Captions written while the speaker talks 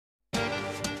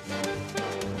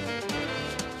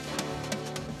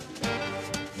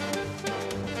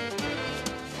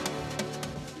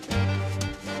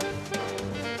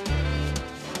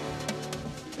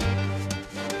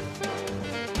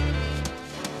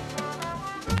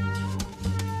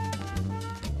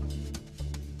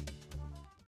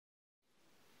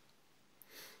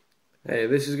Hey,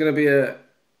 this is going to be a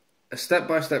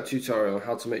step-by-step tutorial on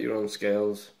how to make your own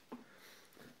scales.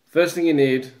 First thing you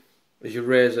need is your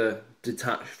razor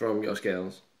detached from your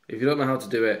scales. If you don't know how to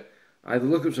do it, either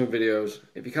look up some videos.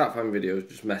 If you can't find videos,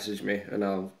 just message me and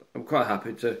I'm quite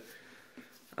happy to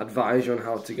advise you on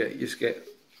how to get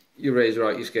your razor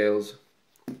out your scales.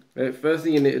 Right, first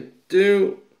thing you need to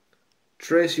do,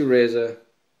 trace your razor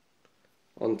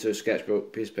onto a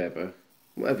sketchbook, piece of paper,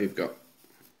 whatever you've got.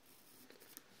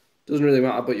 Doesn't really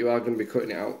matter, but you are going to be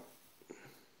cutting it out.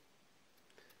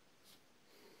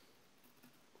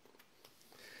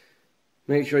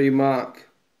 Make sure you mark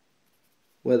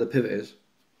where the pivot is.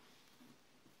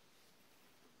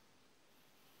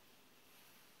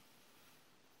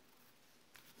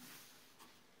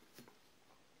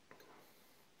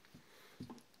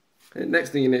 Okay,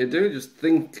 next thing you need to do, just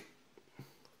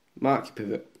mark your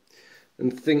pivot,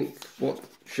 and think what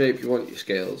shape you want your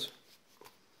scales.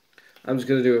 I'm just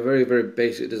going to do a very, very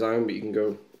basic design, but you can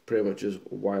go pretty much as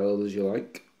wild as you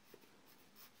like.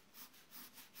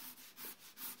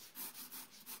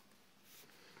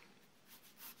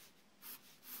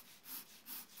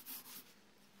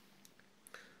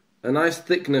 A nice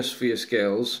thickness for your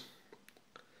scales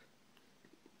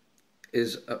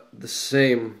is the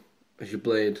same as your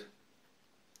blade.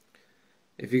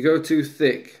 If you go too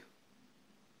thick,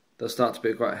 they'll start to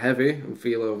be quite heavy and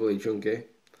feel overly chunky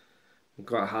and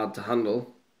quite hard to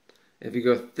handle. If you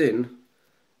go thin,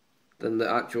 then the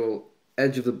actual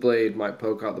edge of the blade might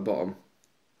poke out the bottom,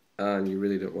 and you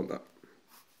really don't want that.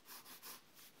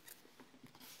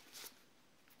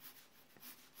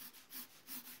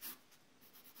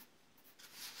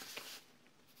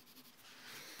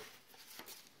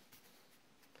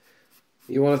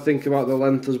 You want to think about the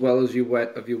length as well as your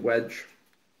wedge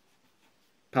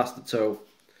past the toe.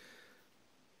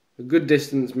 A good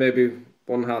distance, maybe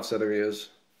 1.5 centimeters.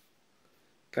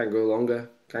 Can go longer,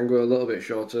 can go a little bit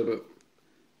shorter, but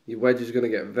your wedge is going to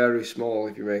get very small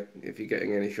if you're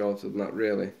getting any shorter than that,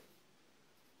 really.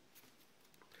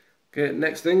 Okay,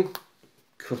 next thing,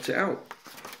 cut it out,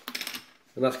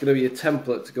 and that's going to be your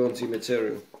template to go onto your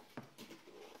material.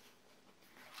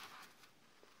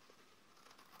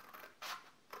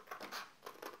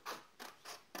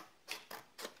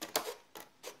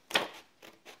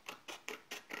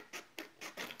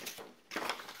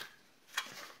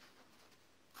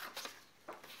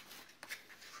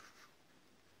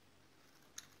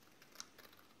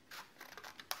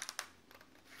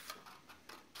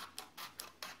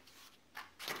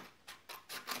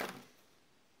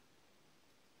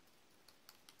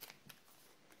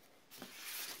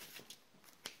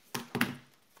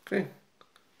 Okay,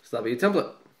 so that'll be your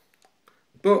template.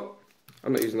 But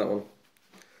I'm not using that one.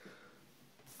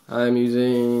 I'm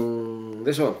using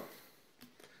this one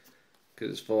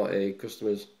because it's for a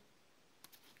customer's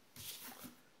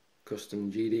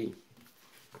custom GD.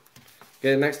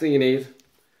 Okay, next thing you need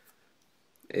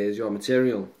is your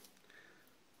material.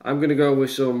 I'm going to go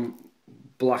with some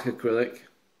black acrylic.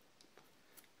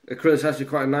 Acrylic's actually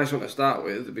quite a nice one to start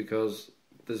with because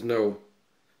there's no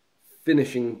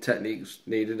finishing techniques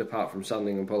needed apart from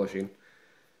sanding and polishing.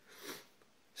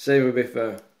 Same would be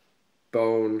for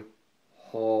bone,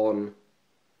 horn.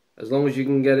 As long as you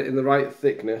can get it in the right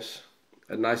thickness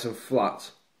and nice and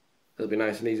flat, it'll be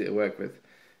nice and easy to work with.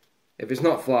 If it's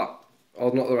not flat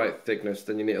or not the right thickness,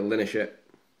 then you need to linish it.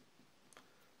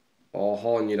 Or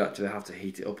horn, you'd actually have to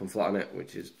heat it up and flatten it,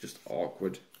 which is just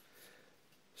awkward.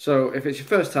 So if it's your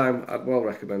first time, I'd well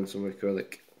recommend some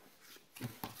acrylic.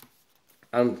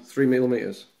 And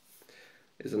 3mm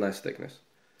is a nice thickness.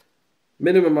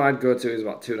 Minimum I'd go to is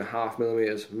about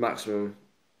 2.5mm, maximum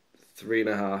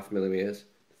 3.5mm.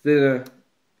 Thinner,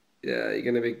 yeah, you're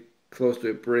going to be close to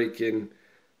it breaking.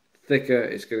 Thicker,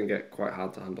 it's going to get quite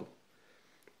hard to handle.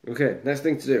 Okay, next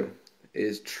thing to do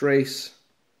is trace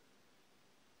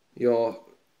your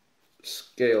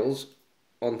scales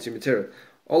onto your material.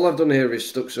 All I've done here is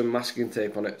stuck some masking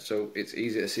tape on it so it's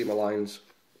easy to see my lines.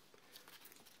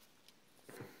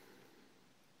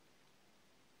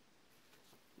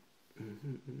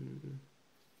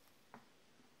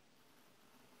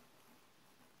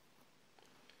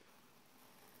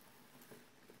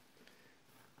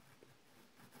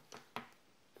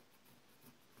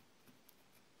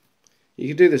 You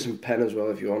can do this in pen as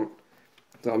well if you want.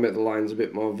 That'll make the lines a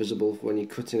bit more visible when you're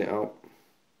cutting it out.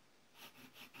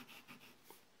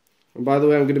 And by the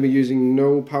way, I'm going to be using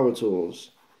no power tools,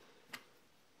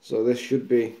 so this should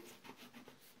be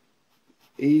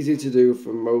easy to do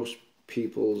for most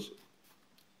people's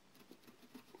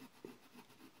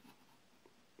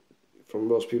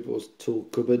tool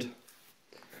cupboard.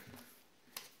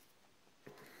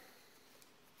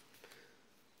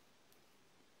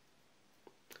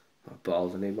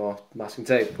 need more masking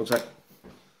tape. One sec.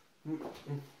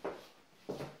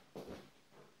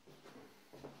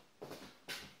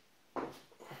 I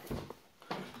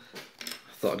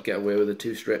thought I'd get away with the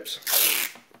 2 strips.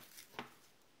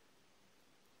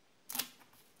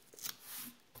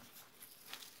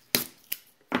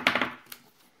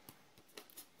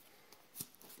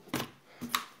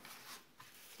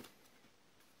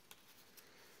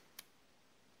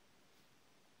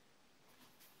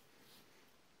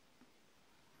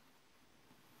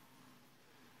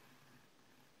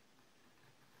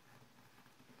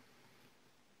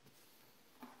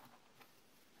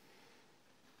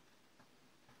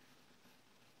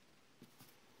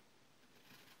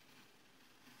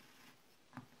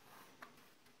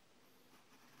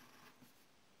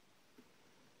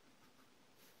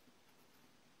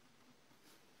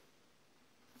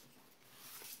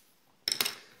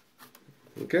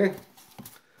 Okay,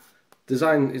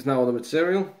 design is now on the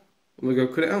material, and we go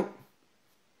cut it out.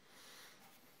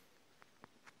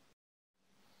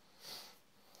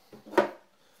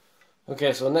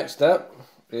 Okay, so the next step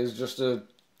is just to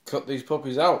cut these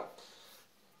puppies out.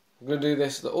 I'm going to do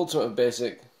this the ultimate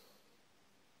basic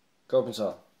coping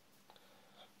saw.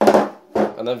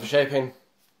 And then for shaping,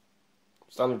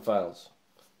 standard files.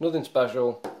 Nothing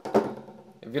special.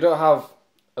 If you don't have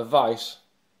a vise,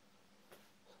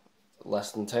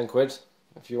 less than 10 quid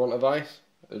if you want a vise.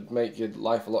 It'd make your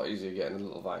life a lot easier getting a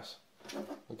little vise.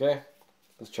 Okay,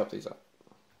 let's chop these up.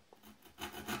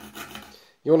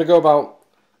 You want to go about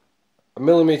 1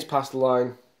 millimetre past the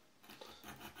line.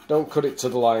 Don't cut it to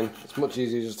the line. It's much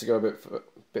easier just to go a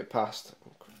bit past.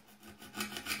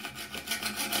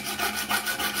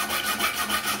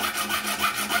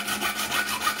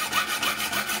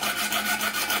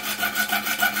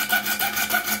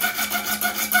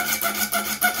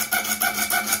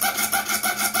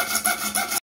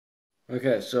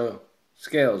 Okay, so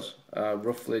scales are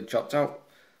roughly chopped out.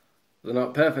 They're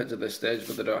not perfect at this stage,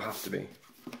 but they don't have to be.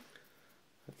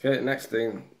 Okay, next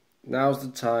thing, now's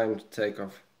the time to take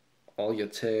off all your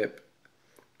tape,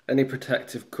 any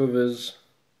protective covers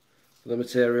for the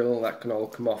material, that can all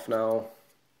come off now.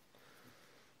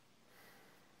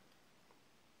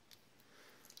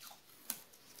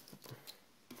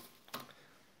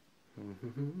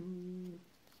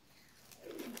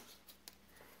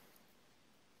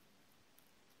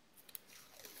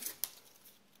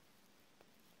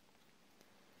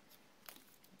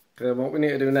 Okay, what we need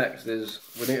to do next is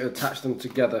we need to attach them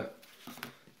together.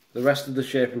 The rest of the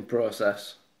shaping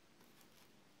process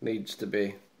needs to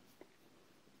be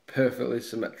perfectly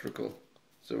symmetrical,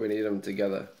 so we need them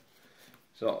together.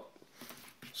 So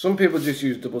some people just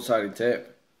use double-sided tape,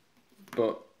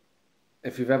 but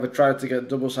if you've ever tried to get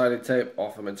double-sided tape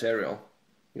off a material,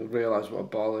 you'll realise what a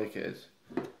ball ache it is.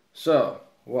 So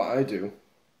what I do,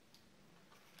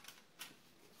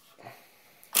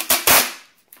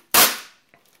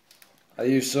 I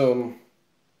use some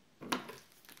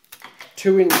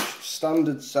 2-inch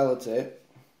standard sellotape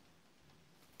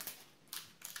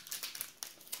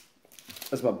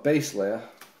as my base layer,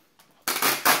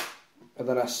 and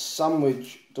then I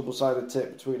sandwich double-sided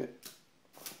tape between it.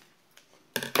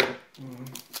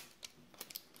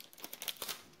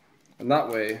 And that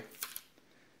way, it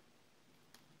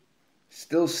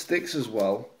still sticks as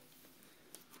well,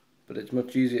 but it's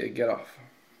much easier to get off.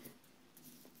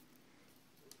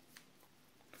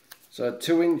 So a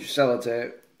 2-inch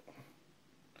sellotape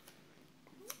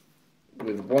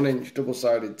with 1-inch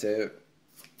double-sided tape.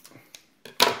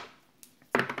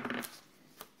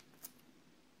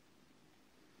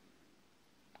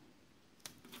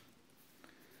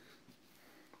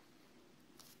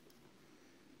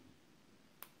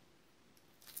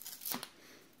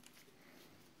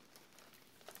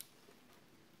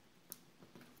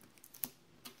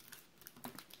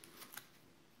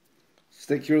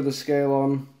 Stick your other scale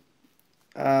on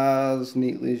as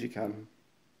neatly as you can.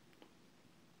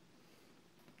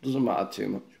 Doesn't matter too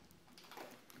much,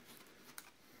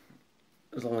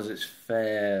 as long as it's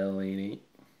fairly neat.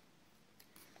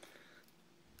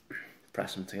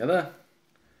 Press them together,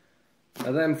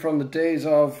 and then from the days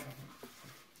of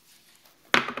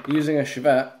using a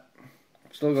chevette,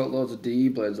 I've still got loads of DE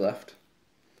blades left,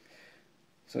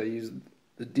 so I use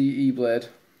the DE blade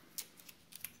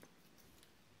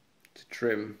to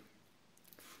trim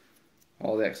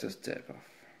all the excess tape off.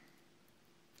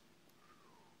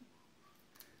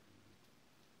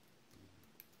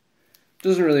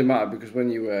 Doesn't really matter because when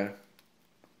you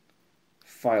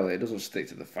file it, it doesn't stick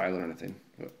to the file or anything,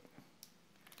 but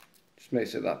just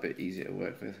makes it that bit easier to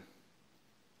work with.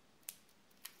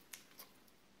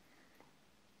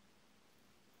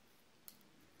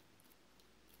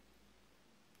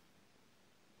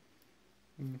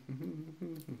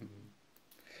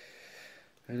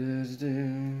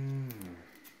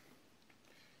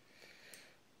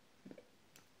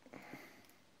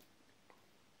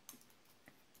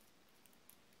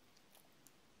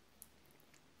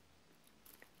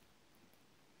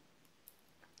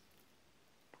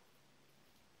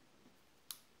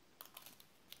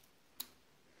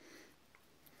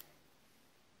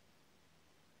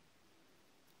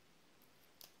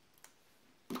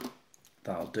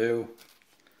 That'll do.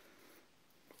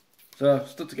 So,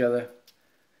 stuck together,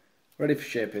 ready for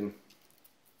shaping.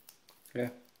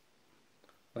 Okay,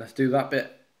 let's do that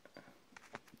bit.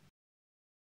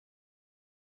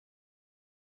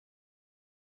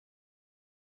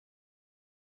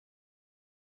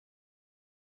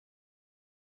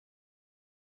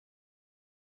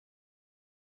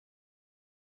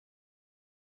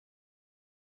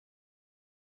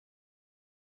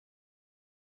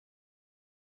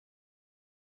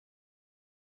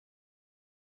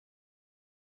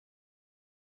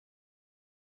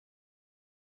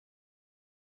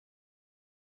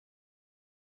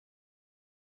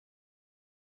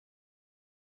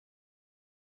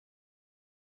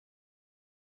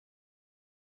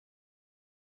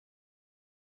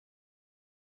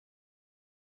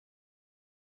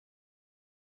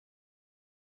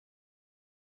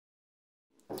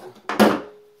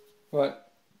 Right,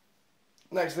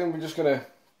 next thing we're just going to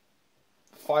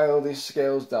file these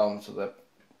scales down so they're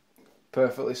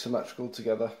perfectly symmetrical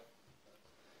together,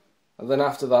 and then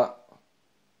after that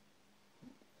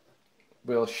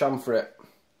we'll chamfer it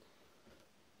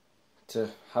to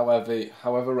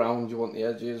however round you want the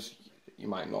edges. You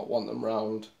might not want them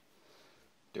round,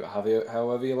 do it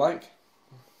however you like.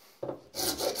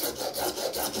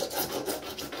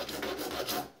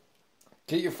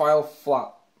 Keep your file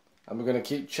flat, and we're going to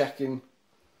keep checking,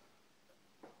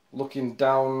 looking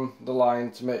down the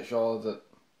line to make sure that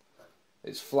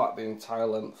it's flat the entire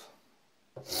length.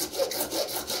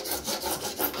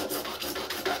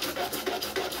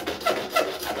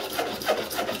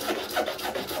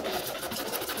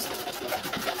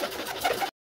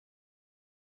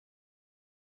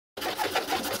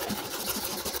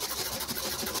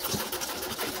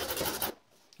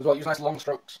 As well, use nice long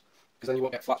strokes, because then you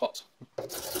won't get flat spots.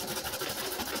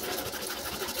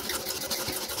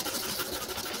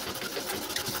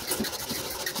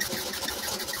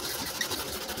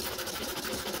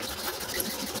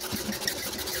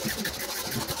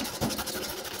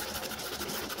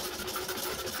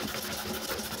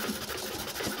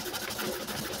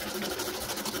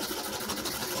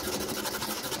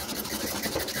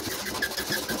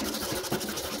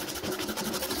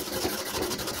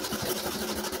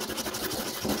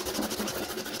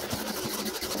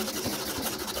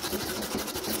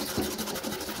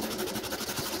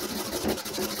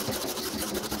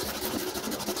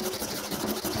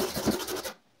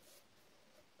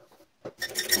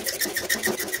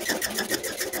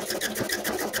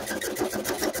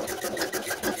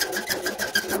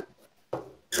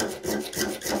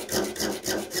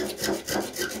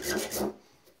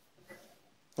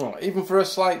 Even for a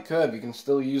slight curve, you can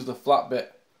still use the flat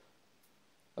bit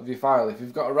of your file. If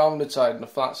you've got a rounded side and a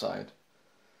flat side,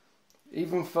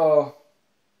 even for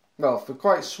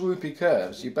quite swoopy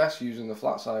curves, you're best using the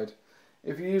flat side.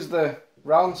 If you use the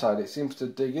round side, it seems to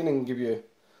dig in and give you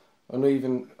an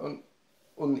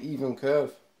uneven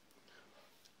curve.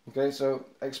 Okay, so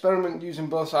experiment using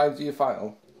both sides of your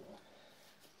file,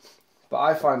 but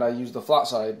I find I use the flat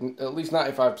side at least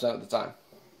 95% of the time.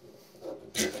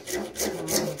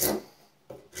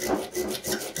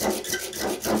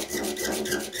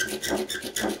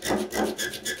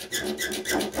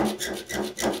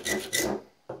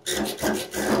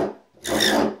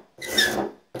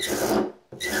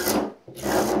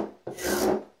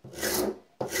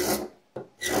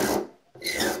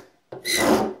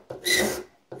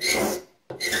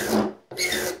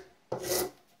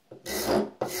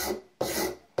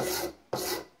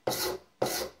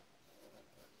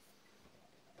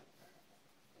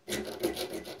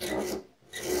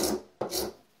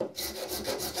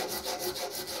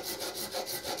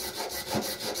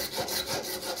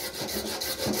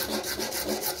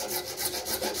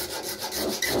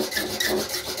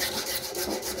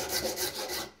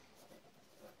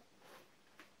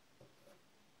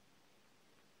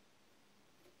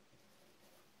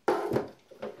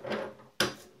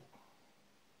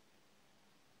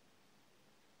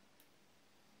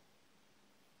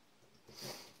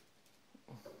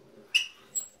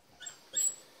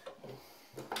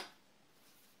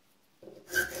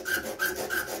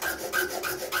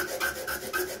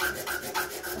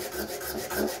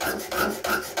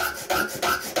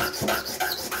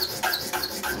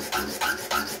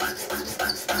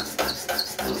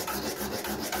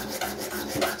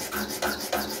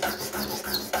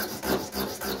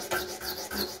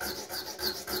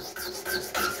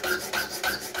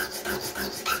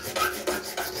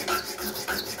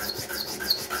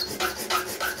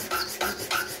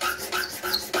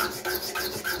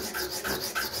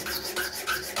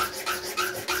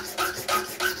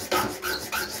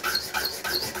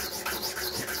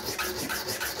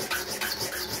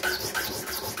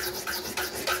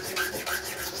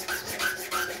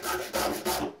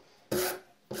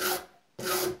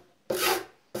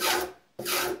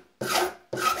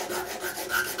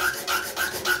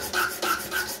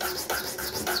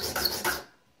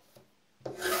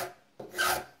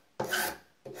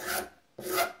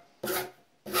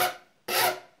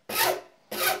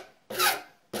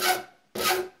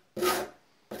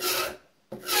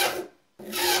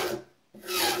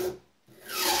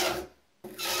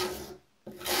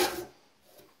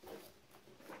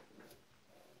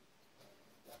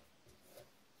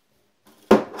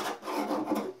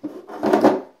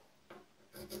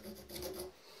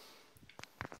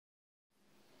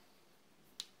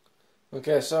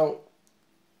 Okay, so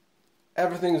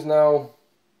everything's now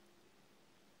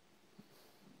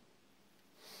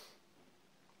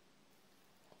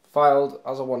filed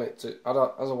as I wanted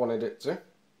it to.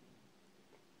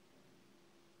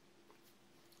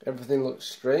 Everything looks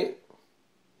straight.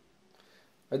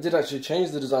 I did actually change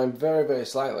the design very, very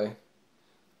slightly,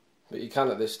 but you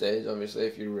can at this stage, obviously,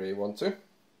 if you really want to.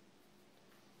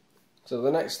 So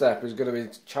the next step is going to be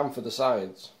to chamfer the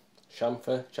sides.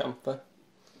 Chamfer.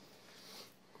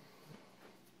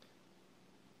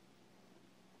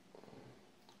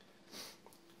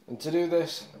 And to do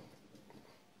this,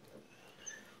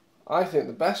 I think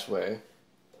the best way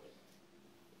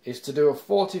is to do a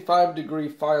 45-degree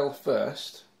file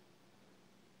first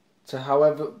to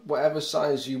whatever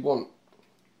size you want,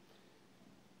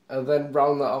 and then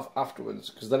round that off afterwards,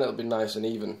 because then it'll be nice and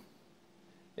even.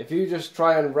 If you just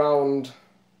try and round,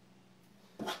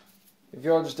 if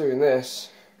you're just doing this,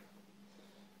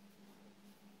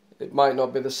 it might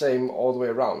not be the same all the way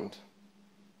around,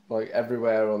 like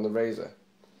everywhere on the razor.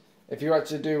 If you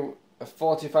actually do a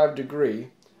 45-degree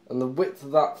and the width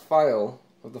of that file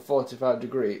of the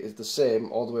 45-degree is the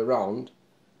same all the way around,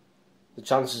 the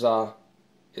chances are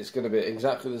it's going to be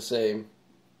exactly the same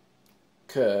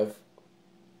curve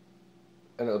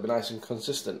and it'll be nice and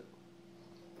consistent.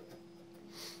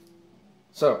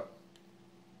 So,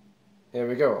 here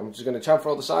we go. I'm just going to chamfer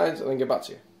all the sides and then get back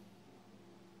to you.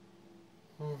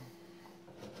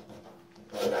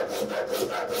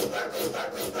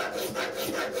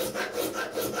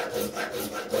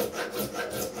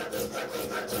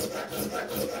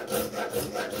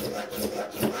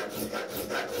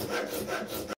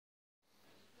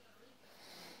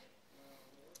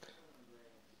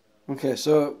 Okay,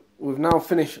 so we've now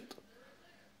finished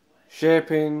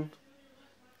shaping,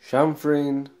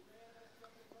 chamfering.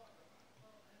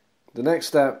 The next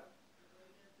step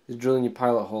is drilling your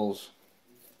pilot holes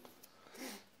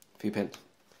for your pin.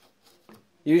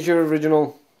 Use your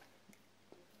original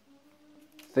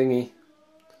thingy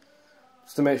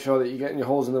just to make sure that you're getting your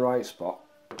holes in the right spot.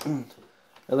 And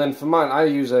then for mine, I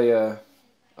use an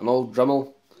old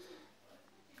Dremel.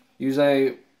 Use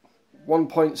a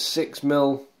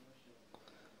 1.6mm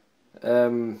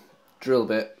drill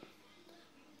bit,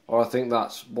 or I think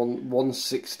that's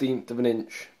 1/16 of an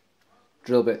inch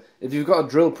drill bit. If you've got a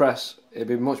drill press, it'd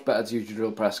be much better to use your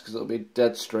drill press because it'll be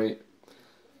dead straight.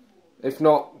 If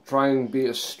not, try and be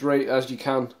as straight as you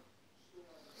can.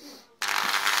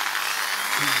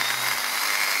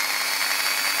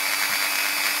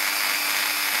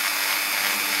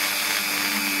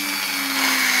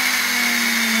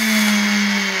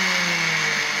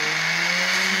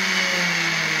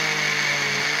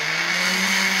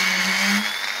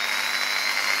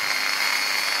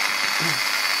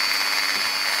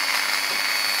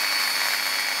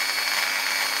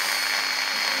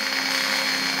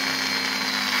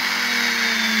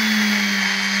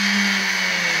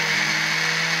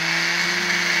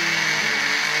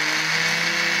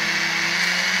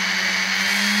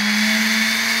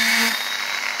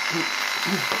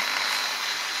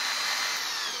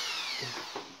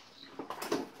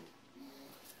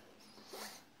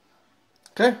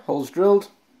 Okay, holes drilled.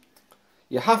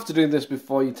 You have to do this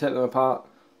before you take them apart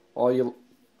or your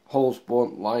holes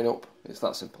won't line up. It's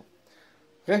that simple.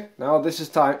 Okay, now this is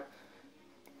tight.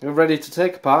 You're ready to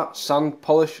take apart, sand,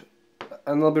 polish,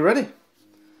 and they'll be ready.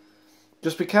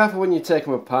 Just be careful when you take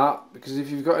them apart, because if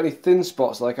you've got any thin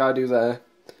spots like I do there,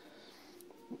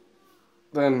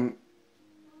 then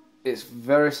it's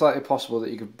very slightly possible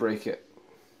that you could break it.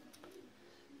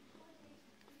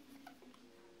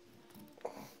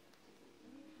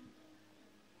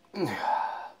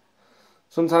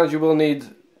 Sometimes you will need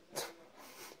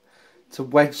to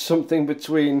wedge something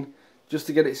between just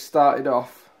to get it started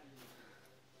off.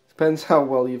 Depends how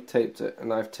well you've taped it,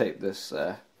 and I've taped this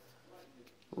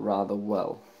rather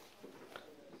well.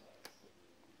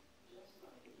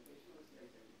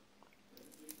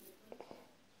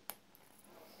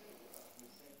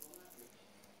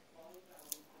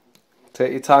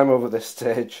 Take your time over this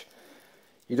stage.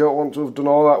 You don't want to have done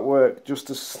all that work just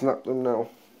to snap them now.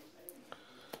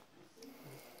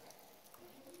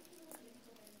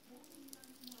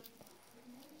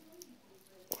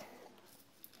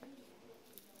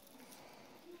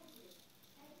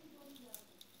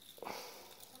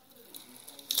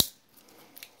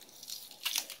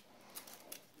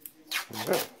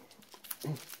 Okay.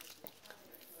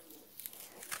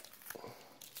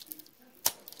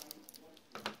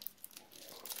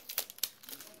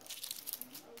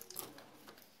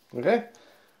 Okay,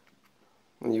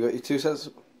 and you got your two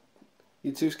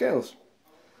scales.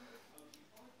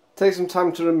 Take some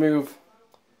time to remove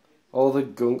all the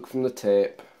gunk from the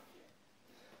tape.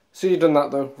 So you've done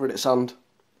that though, ready to sand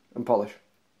and polish.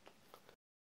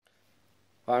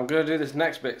 I'm going to do this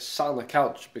next bit sat on the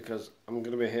couch because I'm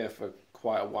going to be here for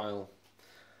quite a while.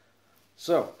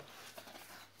 So,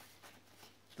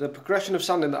 the progression of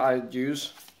sanding that I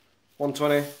use: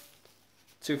 120,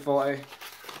 240,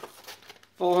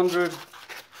 400,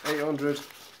 800,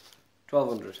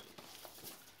 1200.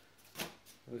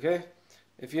 Okay,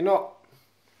 if you're not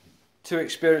too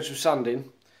experienced with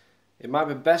sanding, it might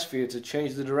be best for you to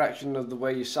change the direction of the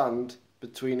way you sand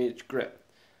between each grit.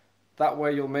 That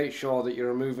way you'll make sure that you're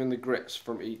removing the grits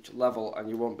from each level and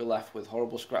you won't be left with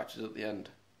horrible scratches at the end.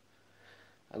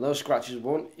 And those scratches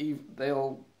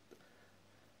they'll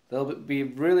be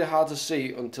really hard to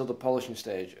see until the polishing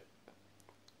stage.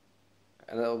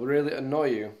 And it'll really annoy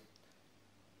you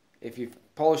if you've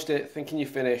polished it thinking you're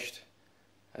finished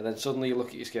and then suddenly you look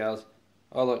at your scales,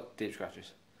 oh look, deep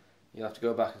scratches. You'll have to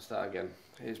go back and start again.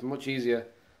 It's much easier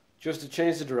just to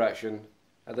change the direction,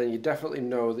 and then you definitely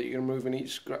know that you're removing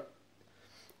each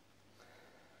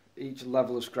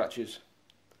level of scratches.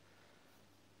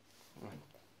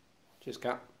 Cheers,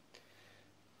 cat.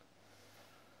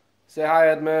 Say hi,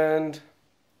 Edmund.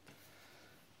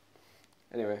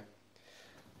 Anyway,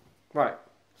 right,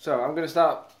 so I'm going to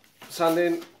start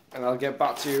sanding and I'll get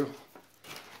back to you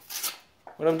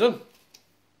when I'm done.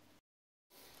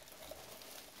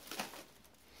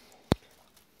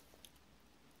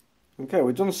 Okay,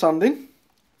 we're done sanding.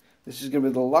 This is going to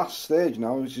be the last stage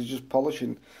now, which is just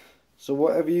polishing. So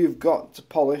whatever you've got to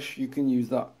polish, you can use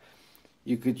that.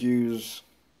 You could use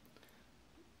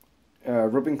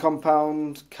rubbing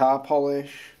compound, car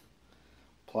polish,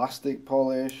 plastic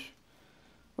polish,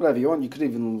 whatever you want. You could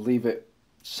even leave it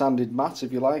sanded matte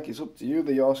if you like. It's up to you.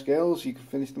 They're your scales. You can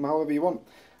finish them however you want.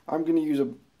 I'm going to use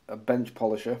a bench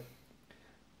polisher,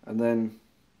 and then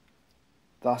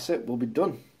that's it. We'll be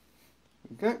done.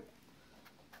 Okay.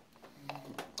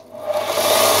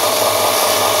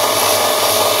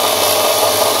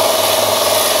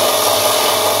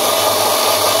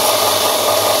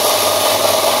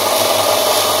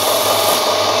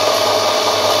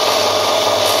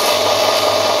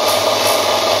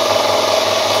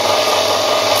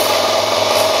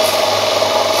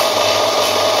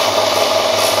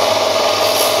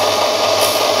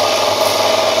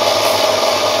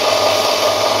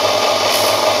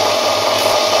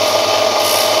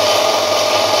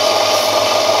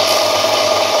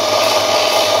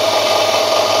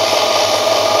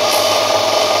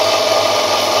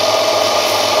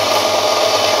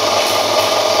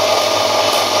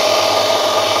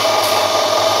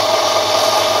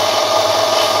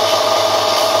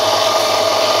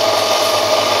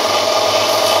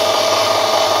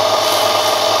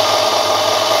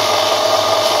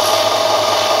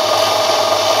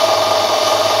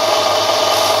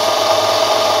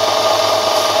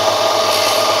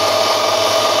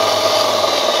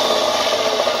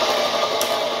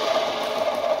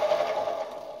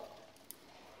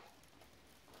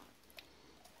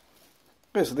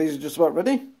 Okay, so these are just about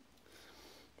ready.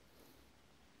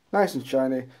 Nice and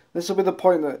shiny. This will be the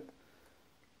point that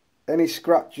any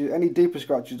scratches, any deeper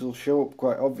scratches will show up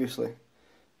quite obviously.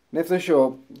 And if they show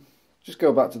up, just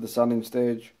go back to the sanding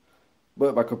stage,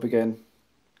 work back up again,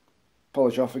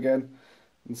 polish off again,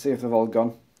 and see if they've all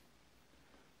gone.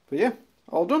 But yeah,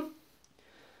 all done.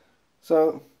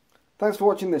 So, thanks for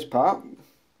watching this part.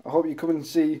 I hope you come and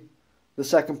see the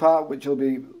second part, which will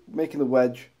be making the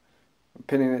wedge and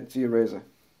pinning it to your razor.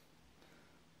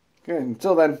 Okay,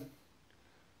 until then,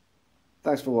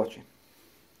 thanks for watching.